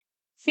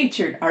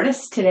Featured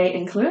artists today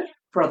include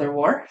Brother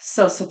War,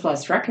 Sosa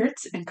Plus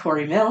Records, and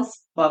Corey Mills.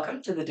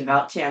 Welcome to the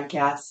Devout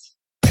Jamcast.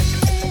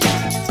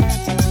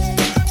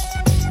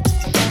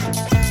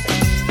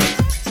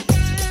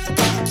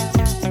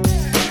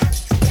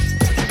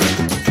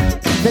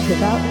 The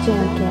Devout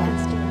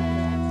Jamcast.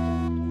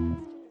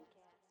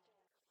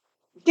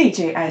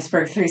 DJ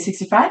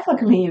Berg365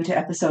 welcoming you to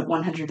episode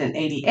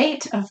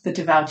 188 of the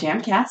Devout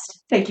Jamcast.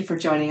 Thank you for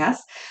joining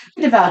us.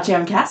 The Devout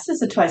Jamcast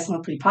is a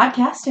twice-monthly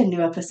podcast, and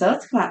new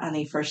episodes come out on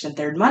the first and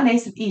third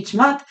Mondays of each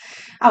month.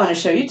 I want to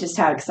show you just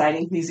how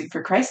exciting music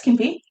for Christ can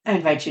be. I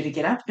invite you to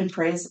get up and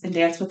praise and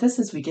dance with us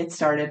as we get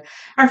started.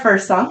 Our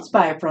first song's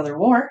by Brother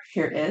War.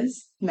 Here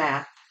is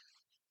Math.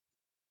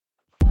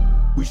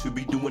 We should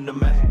be doing the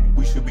math.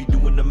 We should be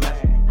doing the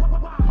math.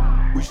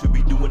 We should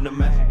be doing the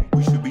math.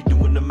 We should be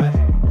doing the math.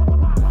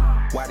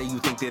 Why do you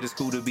think that it's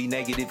cool to be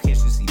negative? Can't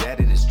you see that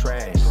it is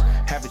trash?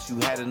 Haven't you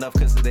had enough?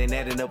 Cause it ain't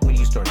adding up when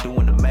you start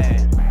doing the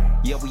math.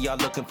 Yeah, we all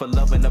looking for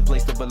love and a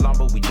place to belong,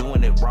 but we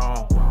doing it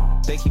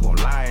wrong. They keep on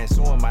lying,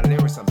 so in my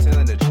lyrics I'm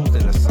telling the truth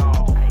in a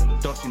song.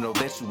 Don't you know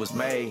that you was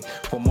made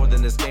for more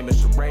than this game of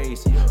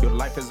charades? Your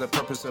life has a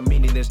purpose, a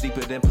meaning that's deeper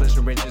than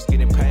pleasure and just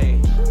getting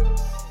paid.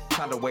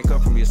 Time to wake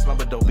up from your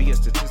slumber, don't be a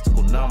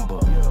statistical number.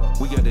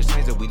 We are the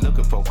change that we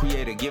looking for.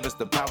 Creator, give us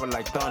the power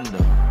like thunder.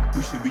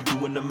 We should be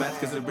doing the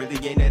math, cause it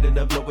really ain't adding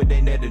up. No, it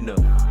ain't adding up.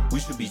 We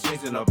should be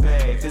changing our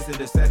path. This is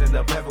the setting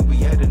up, haven't we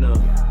heading up?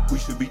 We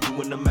should be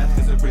doing the math,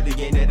 cause it really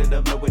ain't adding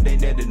up. No, it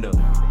ain't adding up.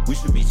 We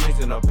should be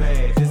changing our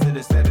path. This is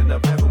the setting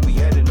up, haven't we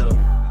heading up?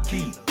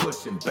 Keep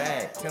pushing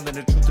back, telling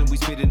the truth and we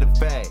spitting the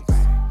facts.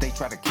 They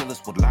try to kill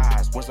us with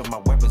lies. Words of my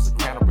weapons are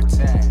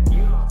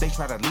counterattack. They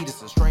try to lead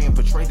us astray and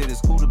portray that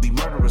it's cool to be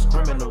murderous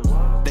criminals.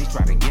 They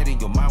try to get in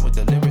your mind with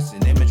the lyrics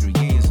and imagery,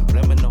 yeah, it's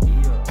subliminal.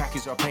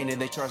 Package our pain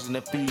and they charging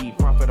the fee.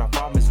 Profit off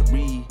our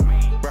misery.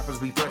 Rappers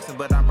be flexing,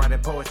 but I'm writing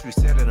poetry,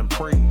 setting them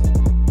free.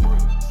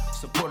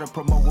 Support and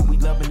promote what we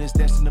love and it's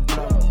destined to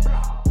blow.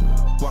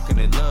 Walking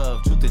in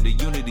love, truth and the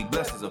unity,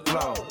 blessings of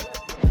flow.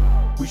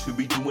 We should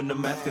be doing the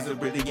math, cause it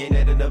really ain't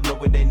adding up. No,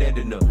 it ain't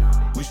adding up.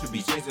 We should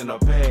be changing our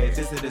path.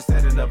 This is the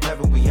setting up,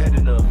 haven't we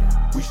heading up?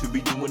 We should be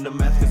doing the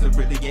math, cause it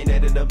really ain't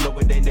adding up. No,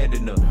 it ain't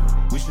adding up.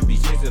 We should be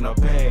changing our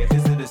path.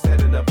 This is the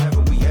setting up,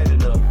 haven't we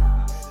heading up?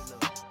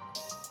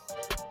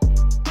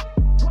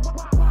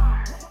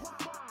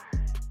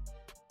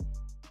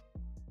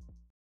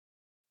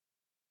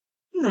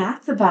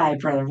 Math by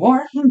Brother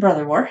War.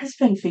 Brother War has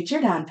been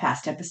featured on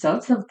past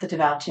episodes of the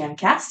Devout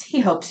Jamcast. He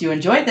hopes you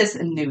enjoyed this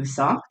new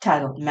song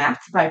titled Math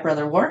by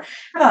Brother War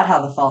about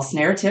how the false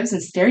narratives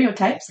and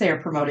stereotypes they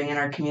are promoting in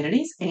our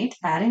communities ain't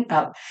adding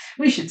up.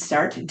 We should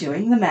start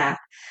doing the math.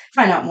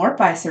 Find out more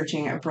by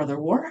searching Brother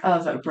War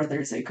of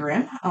Brothers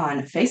Grimm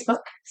on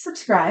Facebook.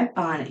 Subscribe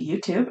on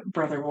YouTube,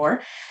 Brother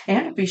War,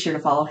 and be sure to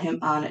follow him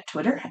on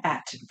Twitter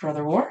at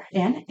Brother War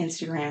and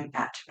Instagram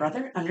at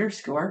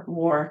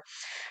Brother_War.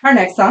 Our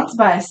next song's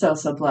by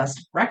Sosa Plus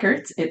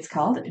Records. It's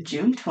called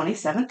June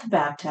 27th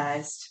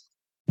Baptized.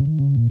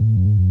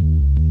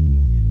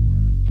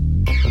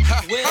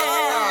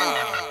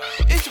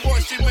 It's your boy,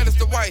 Street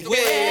Minister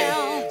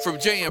Whitehead from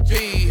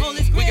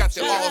JMP. We got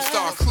the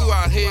all-star crew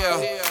out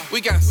here.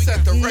 We got to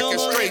set the record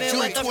straight.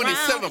 June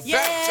 27th,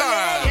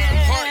 baptized.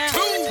 Part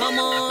 2.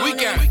 We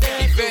got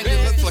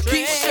Evangelist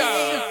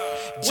Lakeisha,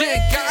 Jen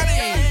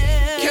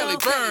Gotti, Kelly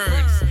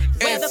Burns,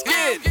 and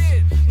Skid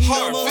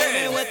Harvest.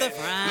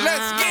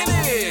 Let's get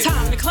it.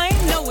 Time to claim,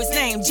 know his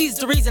name. Jesus,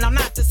 the reason I'm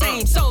not the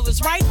same. Soul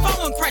is right,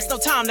 following Christ, no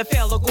time to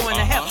fail or going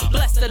to hell.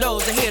 Blessed are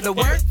those that hear the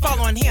word,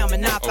 following him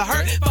and not the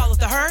herd. Follow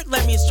the herd,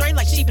 let me astray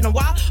like sheep in the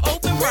wild.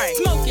 Open right,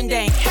 smoking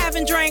dank,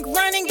 having drank,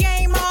 running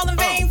game, all in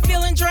vain,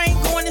 feeling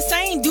drained, going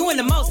insane, doing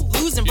the most,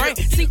 losing brain.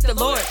 Seek the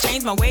Lord,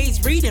 change my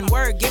ways, reading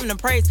word, giving him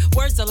praise.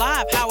 Words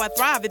alive, how I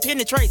thrive, it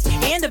penetrates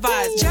and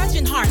divides.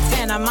 Judging hearts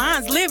and our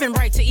minds, living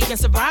right to even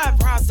survive.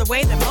 Prize the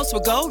way that most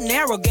will go,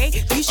 narrow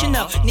gate, you should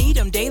know. Need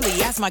him daily,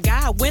 ask my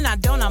God. When I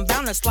don't, I'm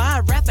bound to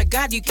slide. Wrath of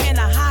God, you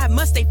cannot hide.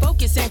 Must stay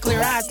focused and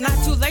clear eyes. Not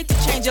too late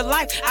to change your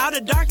life. Out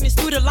of darkness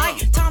through the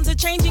light. Times are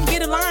changing,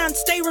 get aligned.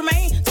 Stay,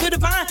 remain to the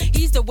vine.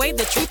 He's the way,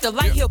 the truth, the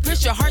light. He'll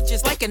pierce your heart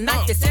just like a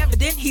knife. It's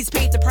evident he's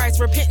paid the price.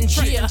 Repent and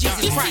trust in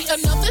Jesus Christ. You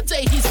see, another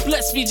day he's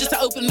blessed me just to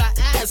open my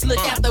eyes. Look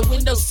out the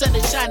window, sun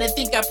is shining.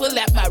 Think I pull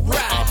out my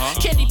ride.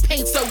 Candy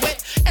paint so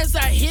wet as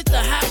I hit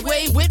the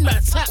highway with my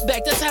top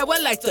back. That's how I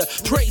like to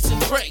praise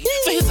and pray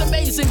for his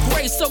amazing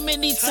grace. So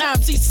many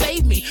times he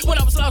saved me when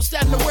I was lost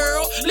out in the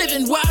world,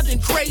 living wild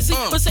and crazy.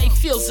 But say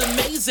feels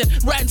amazing.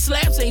 Riding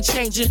slabs ain't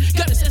changing.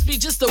 God accepts me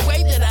just the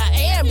way that I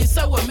am. It's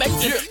so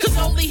amazing. Cause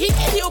only he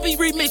can heal me,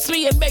 remix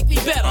me, and make me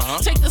better.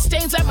 Take the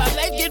stains out my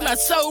life, get my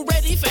soul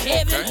ready for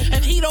heaven.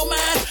 And he don't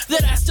mind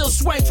that I still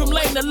swing from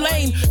lane to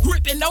lane,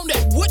 gripping on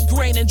that wood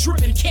grain and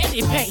dripping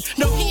candy paint.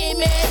 No, he ain't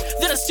mad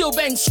that I still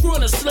bang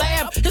screwing a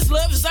slab. His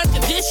love is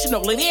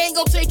unconditional and he ain't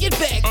gonna take it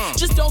back.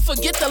 Just don't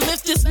forget to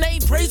lift his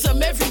name, praise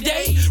him every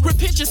day.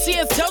 Repent your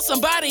sins, tell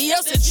somebody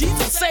else that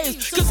Jesus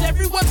saves. Cause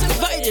everyone's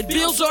invited,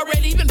 bills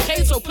already been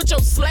paid. So put your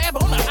slab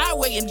on the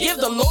highway and give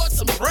the Lord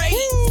some praise.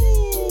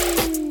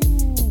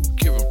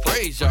 Give him praise.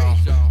 praise y'all.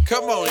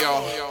 Come on,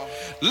 y'all.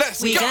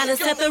 Let's We go. gotta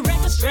set the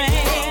record straight.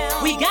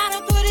 We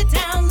gotta put it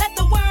down, let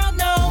the world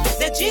know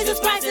that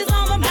Jesus Christ is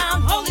on the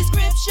mount. Holy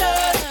Scripture.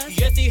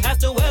 Yes, he has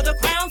to wear the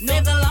crown,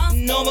 save the lost.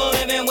 No more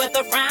living with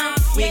a frown.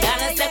 We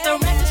gotta set the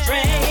record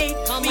straight.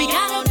 We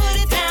gotta put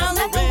it down,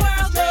 let the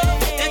world know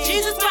that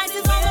Jesus Christ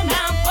is on the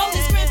mount.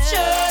 Holy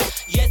Scripture.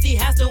 Yes, he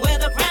has to wear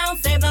the crown,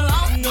 save the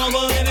lost. No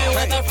more living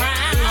with a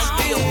frown. I'm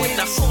filled with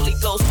the Holy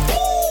Ghost.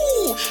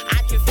 Ooh,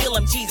 I can feel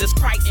him. Jesus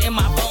Christ in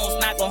my bones,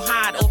 not gonna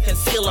hide or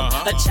conceal him.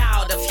 A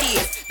child of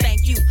his.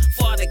 Thank you,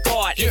 Father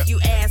God. If you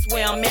ask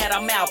where I'm at,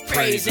 I'm out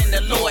praising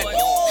the Lord.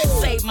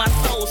 Save my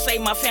soul,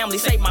 save my family,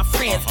 save my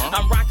friends.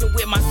 I'm rocking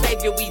with my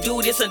Savior. We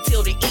do this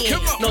until the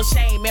end. No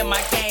shame in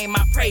my game.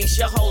 I praise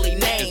your holy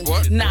name.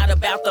 Not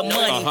about the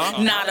money,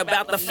 not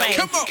about the fame.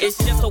 It's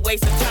just a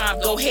waste of time.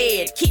 Go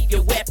ahead, keep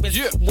your weapons.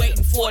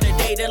 Waiting for the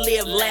day to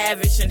live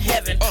lavish in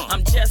heaven.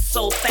 I'm just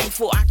so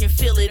thankful. I can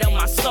feel it on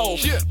my soul.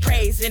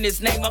 Praise in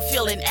his name. I'm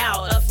feeling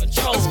out of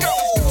control.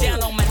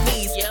 Down on my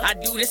knees. I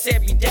do this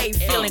every day.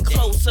 Feeling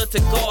closer to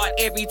God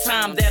every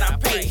time that I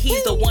pray.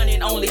 He's the one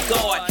and only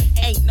God.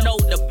 Ain't no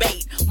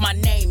debate. My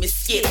name is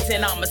Skips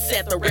and I'ma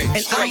set the record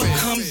And straight. I'ma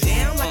come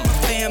down like my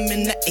fam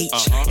in the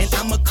H. And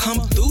I'ma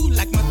come through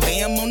like my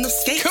fam on the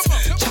skates.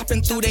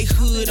 Chopping through they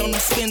hood on the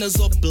spinners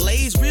or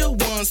blades. Real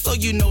ones, so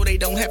you know they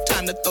don't have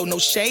time to throw no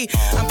shade.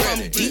 I'm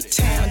from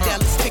D-Town,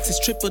 Dallas, Texas,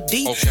 Triple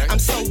D. I'm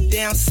so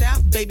down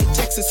south, baby,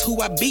 Texas,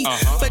 who I be.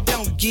 But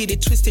don't get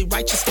it twisted,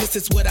 righteousness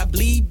is what I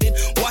believe. Been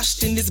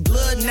washed in this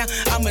blood, now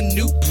I'm a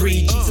new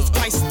breed. Jesus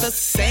Christ the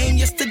same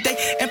yesterday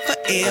and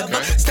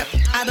forever. Step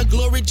out of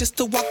glory just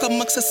to walk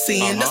amongst the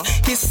sinners.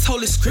 His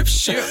holy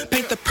scripture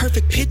paint the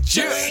perfect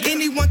picture.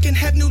 Anyone can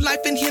have new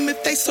life in him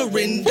if they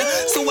surrender.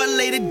 So I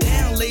laid it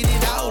down, laid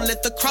it out,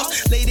 let the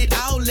cross, laid it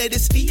out, let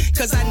his feet,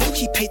 cause I knew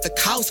he paid the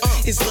cost.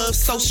 His love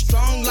so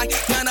strong like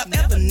none I've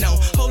ever known.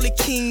 Holy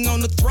king on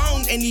the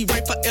throne and he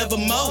reign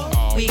forevermore.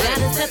 We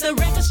gotta set the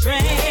record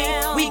straight.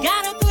 We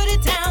gotta put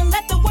it down,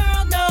 let the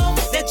world know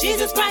that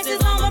Jesus Christ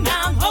is on the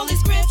mount. Holy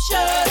Scripture.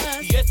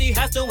 Yes, he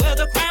has to wear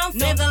the crown,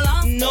 save the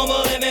lost. No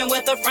more living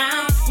with a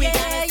frown. We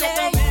gotta set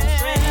the record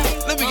straight.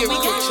 Let me give a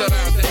quick shout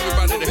out to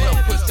everybody that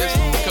helped put this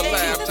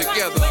collab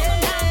together.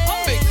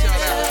 Big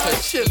shout out to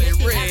Chili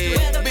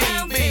Red,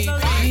 BB.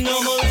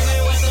 No more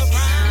living with a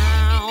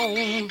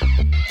frown.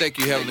 Thank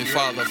you, Heavenly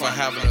Father, for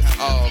having us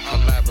all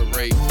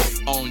collaborate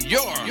on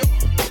your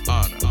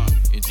honor.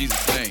 In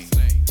Jesus' name,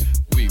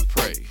 we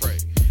pray.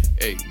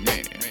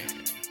 Amen.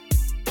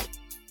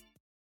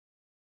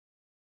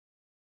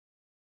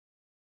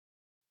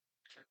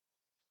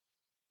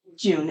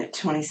 June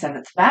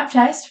 27th,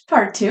 Baptized,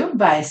 Part 2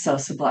 by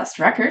Sosa Blessed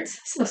Records.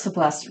 Sosa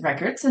Blessed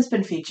Records has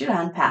been featured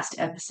on past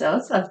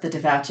episodes of the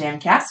Devout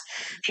Jamcast.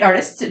 The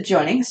artists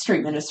joining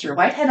Street Minister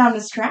Whitehead on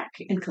this track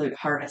include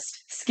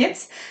Harvest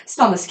Skits,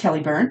 Psalmist Kelly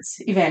Burns,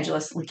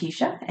 Evangelist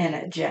Lakeisha,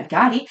 and Jen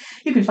Gotti.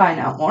 You can find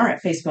out more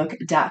at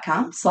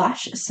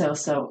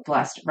facebook.com/Sosa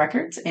Blessed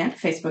Records and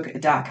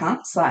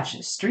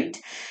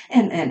facebook.com/Street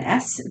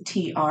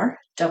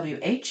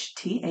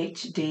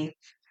MNSTRWHTHD.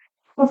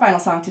 Our final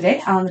song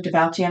today on the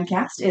Devout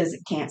Jamcast is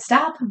Can't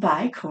Stop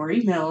by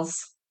Corey Mills.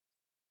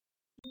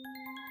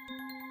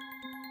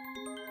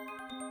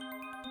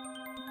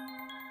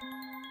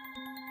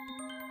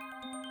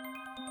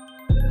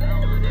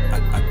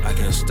 I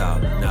can't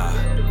stop, nah.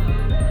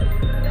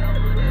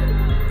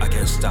 I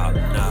can't stop,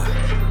 nah.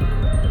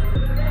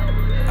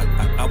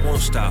 I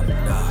won't stop,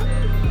 nah.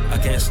 I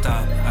can't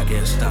stop, I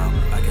can't stop,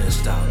 I can't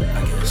stop,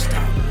 I can't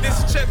stop. Nah. This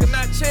is check and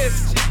not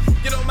chest.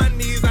 Get on my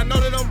knees, I know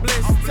that I'm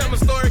blessed. Tell my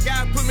story,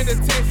 God put me to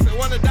test. I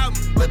wanna doubt me,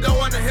 but don't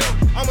wanna help.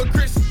 I'm a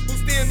Christian who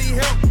still need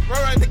help.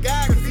 Run right to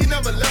God, cause he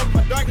never left.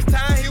 My darkest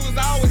time, he was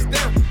always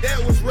there. That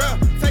was rough.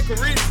 Take a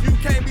risk, you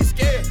can't be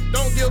scared.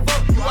 Don't give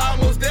up, you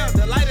almost there.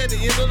 The light at the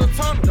end of the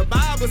tunnel. The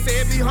Bible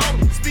said be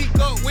humble. Speak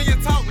up when you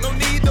talk, no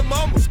need to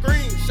mumble.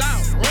 Scream,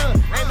 shout,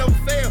 run, ain't no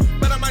fail.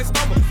 But I might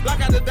stumble, block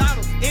out the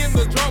dollars in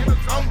the jungle.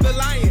 I'm the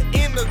lion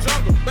in the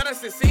jungle, but I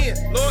said sin.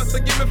 Lord,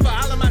 forgive me for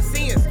all of my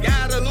sins.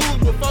 Gotta lose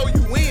before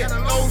you win.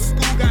 Old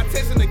school got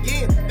testing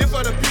again. This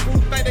for the people who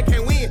think they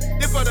can't win.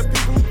 This for the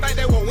people who think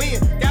they won't win.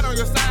 Got on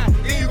your side,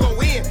 then you gon'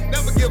 win.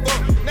 Never give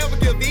up, never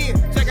give in.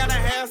 Check out, I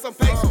have some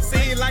patience.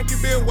 Seem like you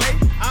been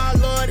waiting. Our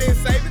Lord and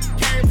Savior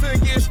came to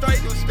get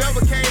straight.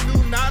 Devil can't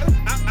do nada.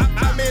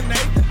 I'm in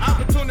Nathan.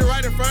 Opportunity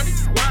right in front of you.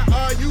 Why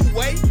are you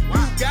waiting?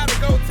 You gotta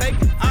go take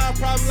it. Our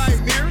problem like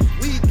mirrors.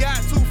 We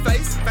got to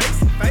face.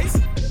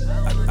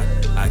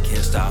 I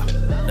can't stop,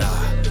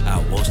 nah, I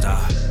won't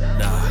stop,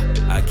 nah,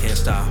 I can't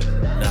stop,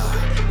 nah,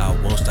 I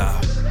won't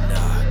stop,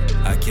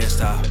 nah, I can't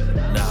stop,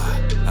 nah,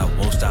 I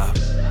won't stop,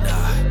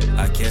 nah,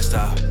 I can't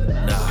stop,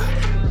 nah,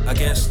 I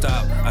can't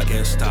stop, I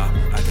can't stop,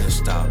 I can't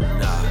stop,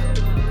 nah,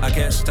 I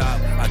can't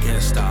stop, I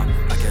can't stop,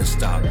 I can't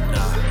stop,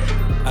 nah,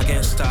 I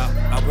can't stop,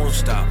 I won't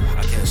stop,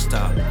 I can't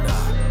stop,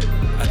 nah,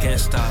 I can't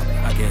stop,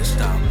 I can't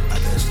stop, I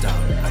can't stop,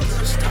 I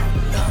can't stop,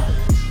 nah.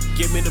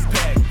 Give me the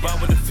pack, buy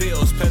with the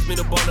feels. Pass me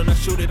the ball and I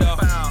shoot it off.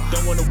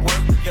 Don't wanna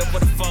work, help for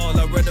the fall.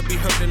 I'd rather be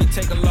hurt than to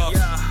take a loss.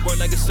 Work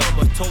like it's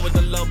summer, toe with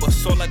the lumber.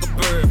 Soar like a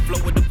bird,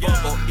 flow with the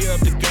bumble. Ear up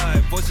the guy,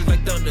 voices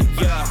like thunder,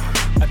 yeah.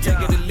 I take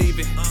it and leave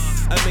it.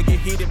 I make it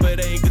heated, but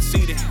I ain't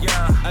conceited.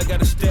 I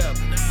got a step,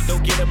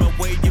 don't get in my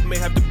way. You may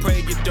have to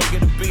pray, you don't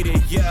get a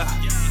beating, yeah.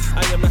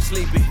 I am not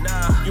sleepy.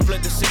 You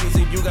plant the seeds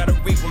and you gotta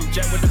reap them.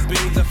 Jack with the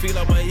beans, I feel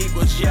all my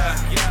equals, yeah.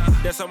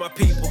 That's all my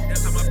people.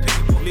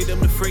 Lead them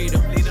to freedom.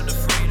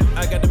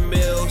 I got the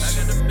mills.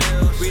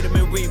 Read them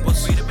in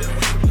Rebus.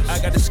 I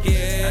got the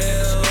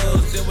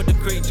skills. Deal with the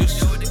creatures.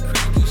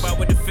 Fight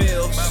with the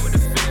fields.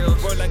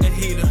 Work like a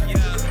heater.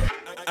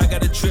 I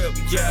got a trip,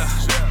 yeah.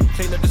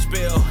 Clean up the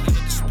spill.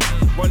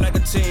 Work like a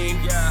team.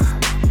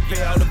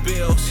 Pay all the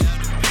bills.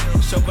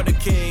 Show for the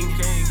king.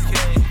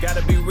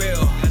 Gotta be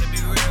real.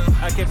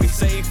 I can't be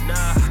safe,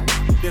 nah.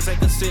 This ain't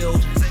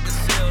concealed.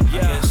 Yeah.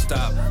 I can't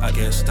stop, nah. I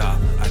can't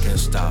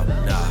stop,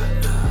 nah.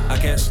 I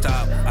can't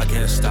stop, I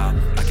won't stop,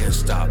 I can't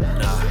stop,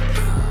 nah.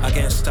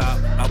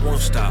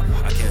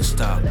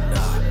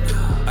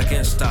 I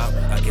can't stop,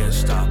 nah. I can't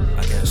stop, I won't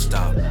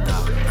stop,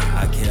 nah.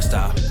 I can't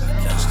stop,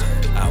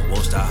 I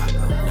won't stop,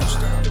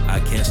 nah. I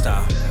can't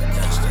stop,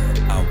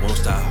 nah. I won't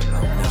stop,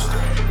 nah.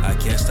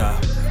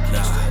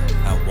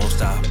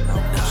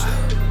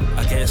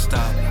 I can't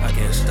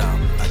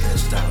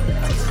stop,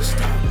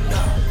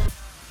 nah.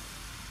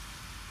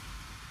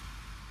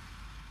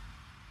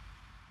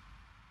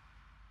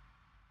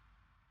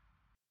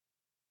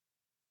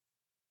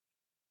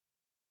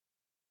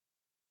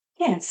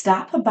 Can't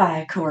Stop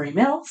by Corey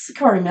Mills.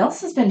 Corey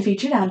Mills has been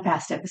featured on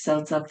past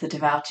episodes of the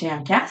Devout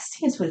Jamcast.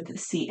 He's with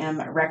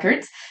CM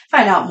Records.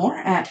 Find out more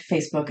at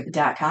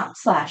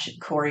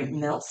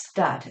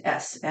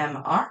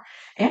facebook.com/corymills.smr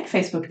and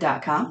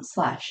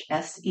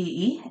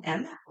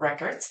facebook.com/SEEM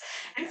Records.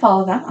 And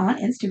follow them on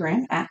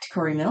Instagram at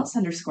Corey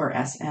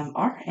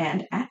Mills_SMR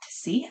and at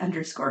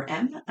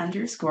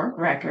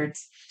C_M_Records.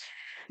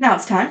 Now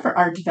it's time for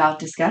our Devout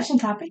discussion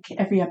topic.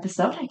 Every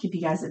episode, I give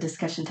you guys a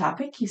discussion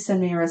topic. You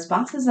send me your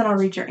responses, and I'll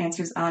read your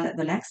answers on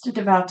the next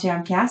Devout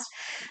Jamcast.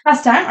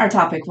 Last time, our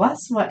topic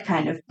was, what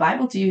kind of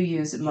Bible do you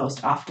use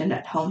most often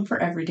at home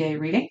for everyday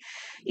reading?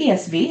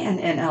 ESV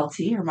and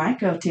NLT are my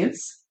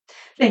go-tos.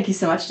 Thank you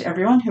so much to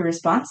everyone who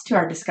responds to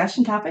our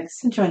discussion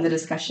topics, and join the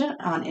discussion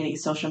on any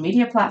social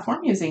media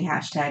platform using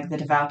hashtag the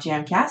Devout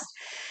Jamcast.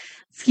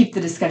 Let's keep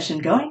the discussion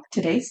going.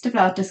 Today's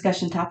Devout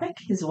discussion topic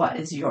is, what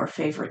is your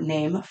favorite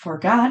name for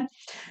God?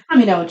 Let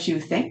me know what you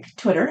think.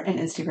 Twitter and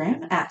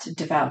Instagram at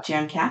Devout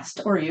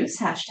Jamcast, or use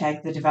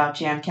hashtag the Devout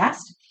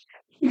Jamcast.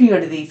 You can go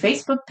to the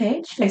Facebook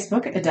page,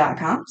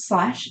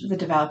 facebook.com/the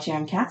Devout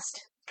Jamcast.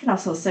 You can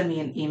also send me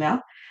an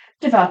email,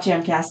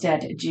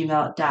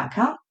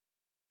 devoutjamcast@gmail.com.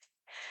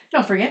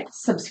 Don't forget,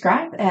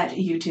 subscribe at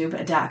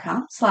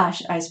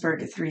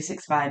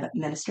youtube.com/iceberg365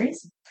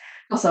 ministries.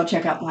 Also,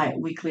 check out my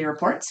weekly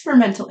reports for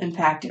Mental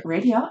Impact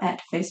Radio at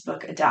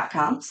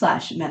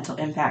facebook.com/mental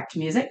impact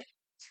music.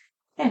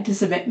 And to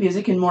submit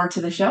music and more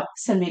to the show,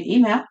 send me an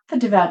email,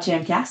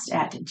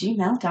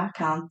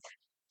 thedevoutjamcast@gmail.com.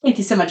 Thank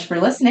you so much for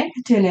listening.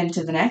 Tune in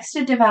to the next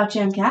Devout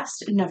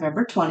Jamcast,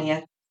 November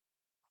 20th.